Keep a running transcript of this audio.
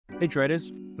Hey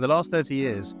traders, for the last 30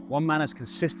 years, one man has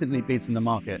consistently beaten the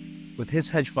market, with his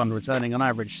hedge fund returning on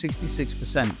average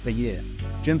 66% per year.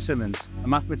 Jim Simons, a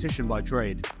mathematician by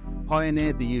trade,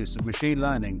 pioneered the use of machine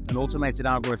learning and automated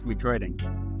algorithmic trading.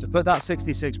 To put that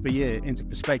 66 per year into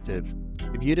perspective,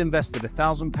 if you'd invested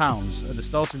 £1,000 at the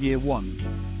start of year one,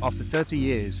 after 30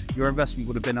 years, your investment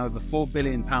would have been over £4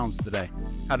 billion today.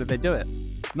 How did they do it?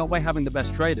 Not by having the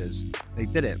best traders, they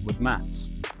did it with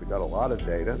maths. We got a lot of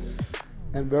data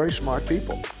and very smart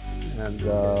people, and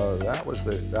that was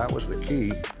the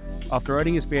key. After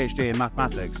earning his PhD in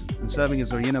mathematics and serving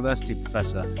as a university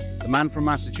professor, the man from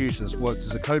Massachusetts worked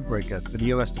as a codebreaker for the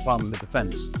US Department of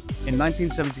Defense. In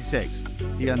 1976,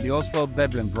 he earned the Oswald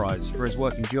Veblen Prize for his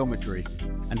work in geometry,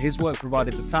 and his work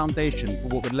provided the foundation for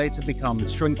what would later become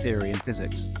string theory in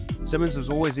physics. Simons was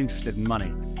always interested in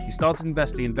money. He started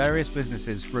investing in various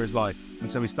businesses through his life,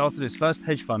 and so he started his first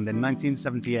hedge fund in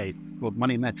 1978 called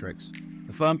Money Metrics.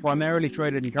 The firm primarily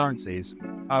traded in currencies.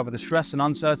 However, the stress and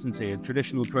uncertainty of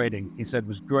traditional trading, he said,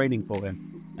 was draining for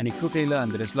him, and he quickly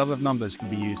learned that his love of numbers could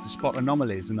be used to spot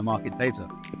anomalies in the market data.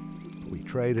 We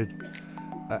traded,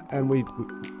 and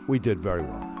we did very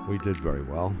well. We did very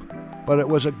well, but it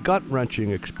was a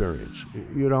gut-wrenching experience.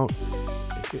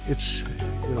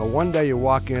 One day you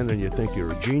walk in and you think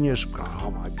you're a genius.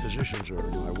 Oh, my positions are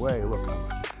in my way. Look,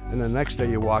 and the next day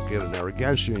you walk in and they're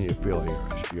against you, and you feel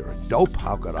you're a dope.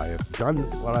 How could I have done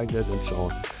what I did, and so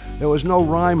on. There was no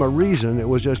rhyme or reason. It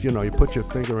was just, you put your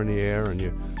finger in the air and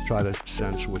you try to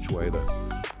sense which way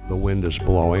the wind is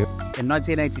blowing. In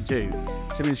 1982,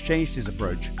 Simons changed his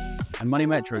approach, and Money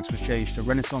Metrics was changed to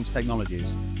Renaissance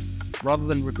Technologies. Rather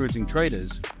than recruiting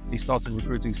traders, he started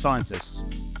recruiting scientists,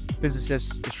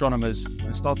 physicists, astronomers,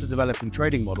 and started developing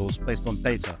trading models based on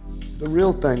data. The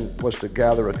real thing was to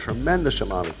gather a tremendous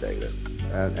amount of data,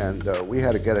 and we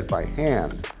had to get it by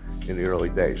hand in the early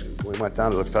days. We went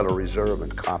down to the Federal Reserve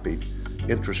and copied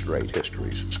interest rate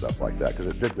histories and stuff like that,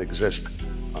 because it didn't exist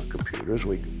on computers.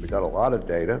 We got a lot of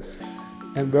data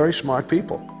and very smart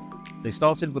people. They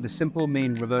started with a simple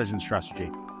mean reversion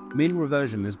strategy. Mean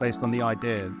reversion is based on the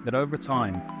idea that over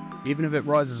time, even if it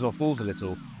rises or falls a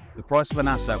little, the price of an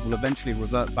asset will eventually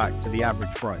revert back to the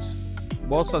average price.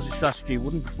 While such a strategy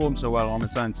wouldn't perform so well on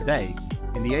its own today,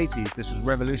 in the 80s this was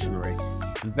revolutionary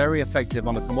and very effective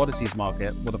on the commodities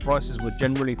market, where the prices were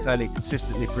generally fairly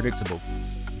consistently predictable.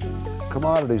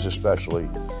 Commodities especially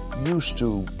used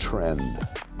to trend,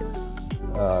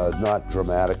 not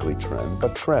dramatically trend,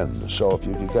 but trend. So if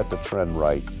you could get the trend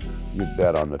right, you'd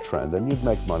bet on the trend, and you'd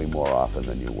make money more often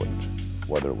than you wouldn't,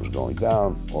 whether it was going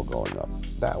down or going up.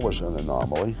 That was an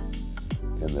anomaly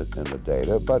in the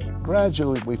data, but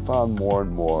gradually we found more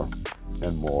and more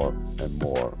and more and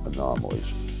more anomalies.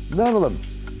 None of them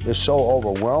is so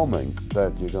overwhelming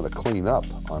that you're going to clean up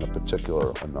on a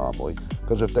particular anomaly,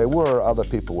 because if they were, other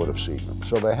people would have seen them.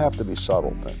 So they have to be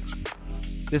subtle things.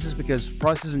 This is because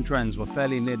prices and trends were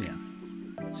fairly linear.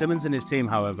 Simons and his team,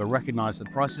 however, recognized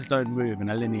that prices don't move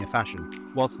in a linear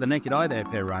fashion. While to the naked eye they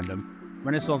appear random,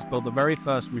 Renaissance built the very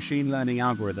first machine learning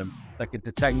algorithm that could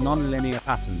detect non-linear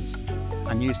patterns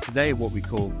and use today what we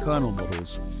call kernel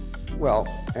models. Well,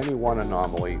 any one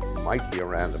anomaly might be a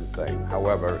random thing.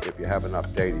 However, if you have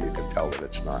enough data, you can tell that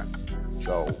it's not.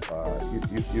 So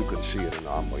you can see an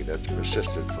anomaly that's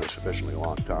persisted for a sufficiently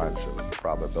long time so that the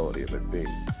probability of it being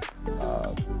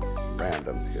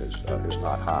random is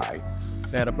not high.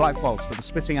 They had a black box that was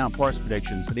spitting out price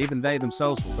predictions that even they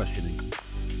themselves were questioning.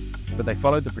 But they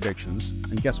followed the predictions,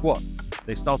 and guess what?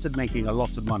 They started making a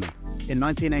lot of money. In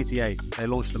 1988, they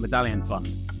launched the Medallion Fund,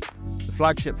 the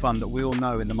flagship fund that we all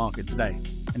know in the market today.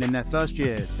 And in their first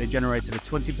year, they generated a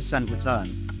 20%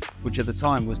 return, which at the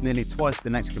time was nearly twice the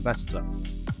next competitor.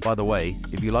 By the way,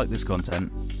 if you like this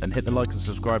content, then hit the like and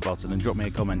subscribe button and drop me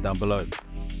a comment down below.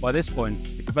 By this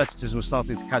point, the competitors were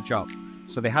starting to catch up,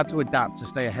 so they had to adapt to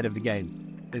stay ahead of the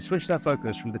game. They switched their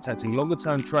focus from detecting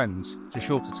longer-term trends to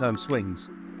shorter-term swings,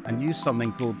 and used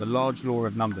something called the large law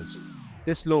of numbers.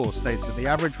 This law states that the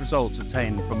average results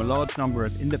obtained from a large number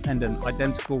of independent,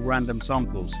 identical random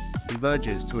samples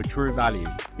converges to a true value,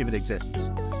 if it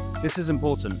exists. This is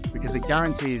important because it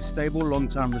guarantees stable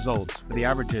long-term results for the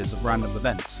averages of random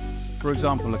events. For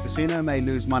example, a casino may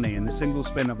lose money in the single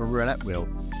spin of a roulette wheel.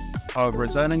 However,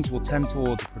 its earnings will tend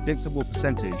towards a predictable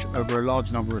percentage over a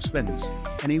large number of spins.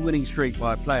 Any winning streak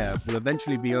by a player will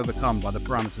eventually be overcome by the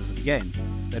parameters of the game.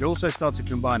 They'd also started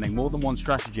combining more than one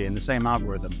strategy in the same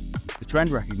algorithm, the trend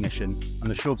recognition and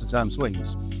the shorter-term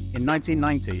swings. In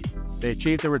 1990, they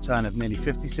achieved a return of nearly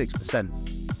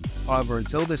 56%. However,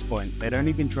 until this point, they'd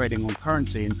only been trading on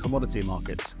currency and commodity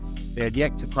markets. They had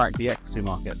yet to crack the equity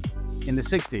market. In the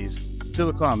 60s, two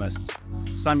economists,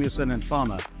 Samuelson and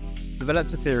Farmer,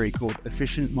 developed a theory called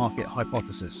efficient market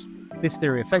hypothesis. This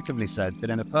theory effectively said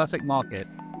that in a perfect market,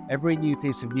 every new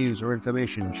piece of news or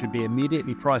information should be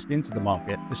immediately priced into the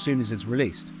market as soon as it's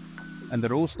released, and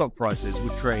that all stock prices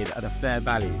would trade at a fair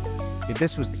value. If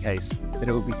this was the case, then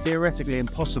it would be theoretically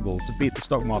impossible to beat the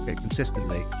stock market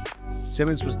consistently.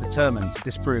 Simmons was determined to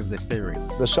disprove this theory.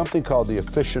 There's something called the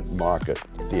efficient market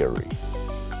theory,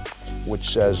 which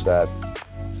says that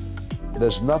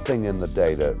there's nothing in the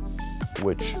data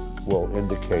which will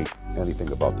indicate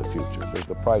anything about the future, because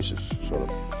the price is sort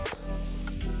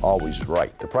of always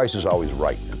right. The price is always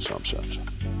right in some sense.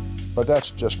 But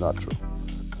that's just not true.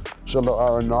 So there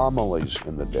are anomalies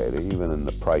in the data, even in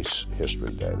the price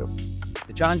history data.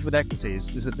 The challenge with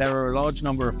equities is that there are a large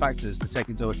number of factors to take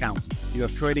into account. You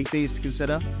have trading fees to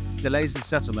consider, delays in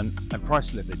settlement, and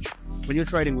price slippage. When you're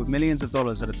trading with millions of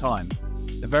dollars at a time,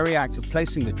 the very act of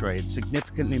placing the trade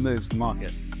significantly moves the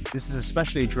market. This is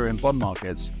especially true in bond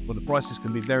markets, where the prices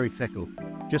can be very fickle.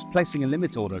 Just placing a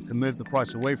limit order can move the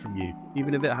price away from you,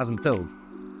 even if it hasn't filled.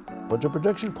 But the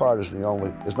prediction part is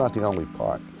not the only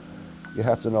part. You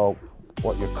have to know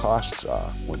what your costs are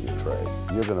when you trade.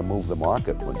 You're going to move the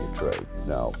market when you trade.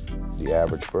 Now, the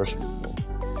average person will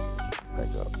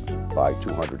buy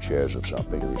 200 shares of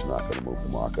something, and he's not going to move the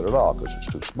market at all because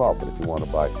it's too small. But if you want to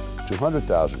buy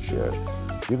 200,000 shares,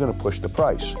 you're going to push the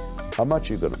price. How much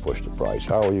are you going to push the price?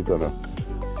 How are you going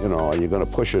to, are you going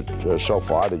to push it so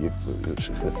far that you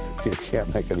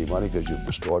can't make any money because you've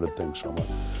distorted things so much?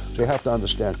 So you have to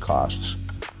understand costs.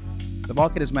 The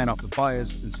market is made up of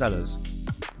buyers and sellers.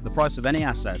 The price of any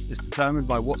asset is determined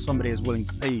by what somebody is willing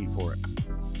to pay you for it.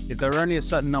 If there are only a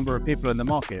certain number of people in the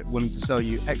market willing to sell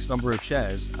you X number of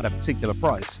shares at a particular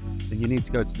price, then you need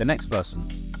to go to the next person,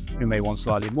 who may want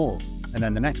slightly more, and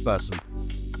then the next person.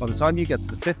 By the time you get to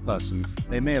the fifth person,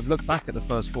 they may have looked back at the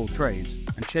first 4 trades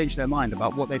and changed their mind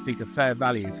about what they think a fair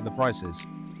value for the price is.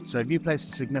 So if you place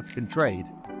a significant trade,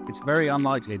 it's very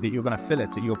unlikely that you're going to fill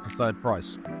it at your preferred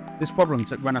price. This problem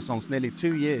took Renaissance nearly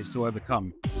 2 years to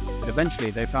overcome, but eventually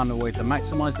they found a way to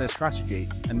maximize their strategy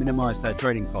and minimize their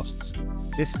trading costs.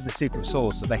 This is the secret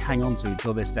sauce that they hang on to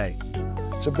till this day.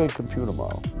 It's a big computer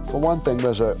model. For one thing,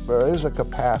 there is a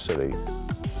capacity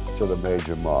to the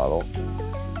major model.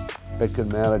 It can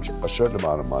manage a certain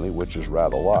amount of money, which is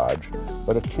rather large,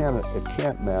 but it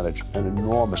can't manage an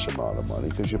enormous amount of money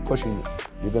because you're going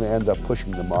to end up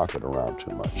pushing the market around too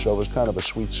much. So it's kind of a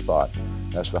sweet spot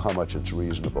as to how much it's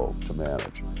reasonable to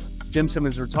manage. Jim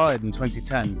Simmons retired in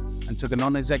 2010 and took a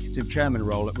non-executive chairman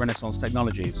role at Renaissance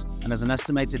Technologies and has an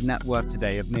estimated net worth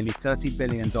today of nearly $30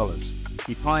 billion.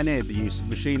 He pioneered the use of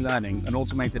machine learning and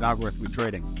automated algorithmic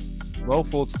trading. Roll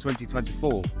forward to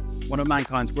 2024, one of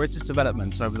mankind's greatest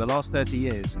developments over the last 30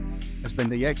 years has been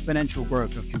the exponential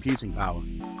growth of computing power,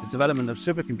 the development of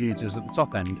supercomputers at the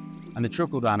top end, and the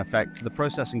trickle-down effect to the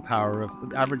processing power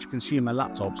of average consumer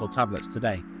laptops or tablets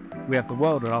today. We have the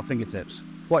world at our fingertips,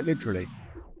 quite literally.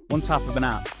 One tap of an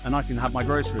app and I can have my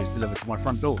groceries delivered to my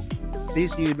front door.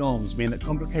 These new norms mean that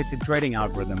complicated trading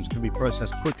algorithms can be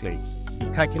processed quickly,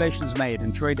 with calculations made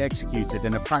and trade executed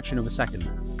in a fraction of a second,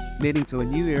 leading to a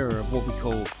new era of what we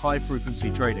call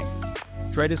high-frequency trading.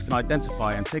 Traders can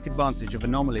identify and take advantage of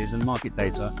anomalies in market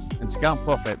data and scalp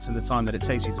profits in the time that it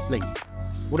takes you to blink.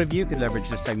 What if you could leverage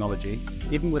this technology,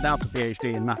 even without a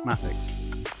PhD in mathematics?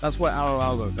 That's where our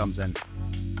Algo comes in.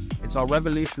 It's our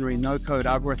revolutionary no-code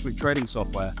algorithmic trading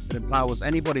software that empowers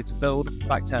anybody to build,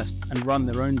 backtest, and run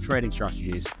their own trading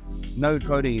strategies. No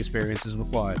coding experience is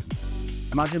required.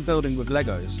 Imagine building with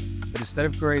Legos, but instead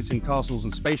of creating castles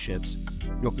and spaceships,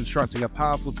 you're constructing a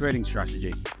powerful trading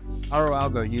strategy. Our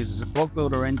Algo uses a block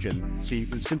builder engine, so you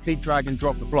can simply drag and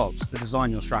drop the blocks to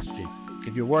design your strategy.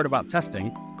 If you're worried about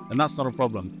testing, then that's not a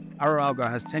problem. Our Algo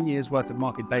has 10 years worth of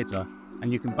market data,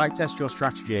 and you can backtest your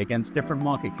strategy against different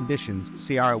market conditions to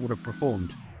see how it would have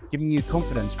performed, giving you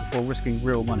confidence before risking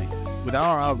real money. With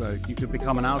our Algo, you could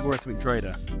become an algorithmic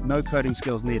trader, no coding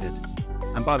skills needed.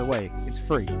 And by the way, it's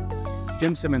free.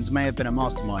 Jim Simmons may have been a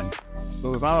mastermind,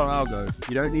 but with our Algo,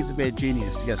 you don't need to be a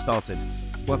genius to get started.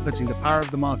 We're putting the power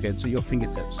of the markets at your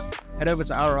fingertips. Head over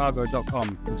to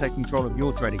ouralgo.com and take control of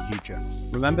your trading future.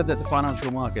 Remember that the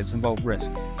financial markets involve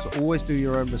risk, so always do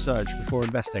your own research before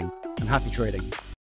investing, and happy trading.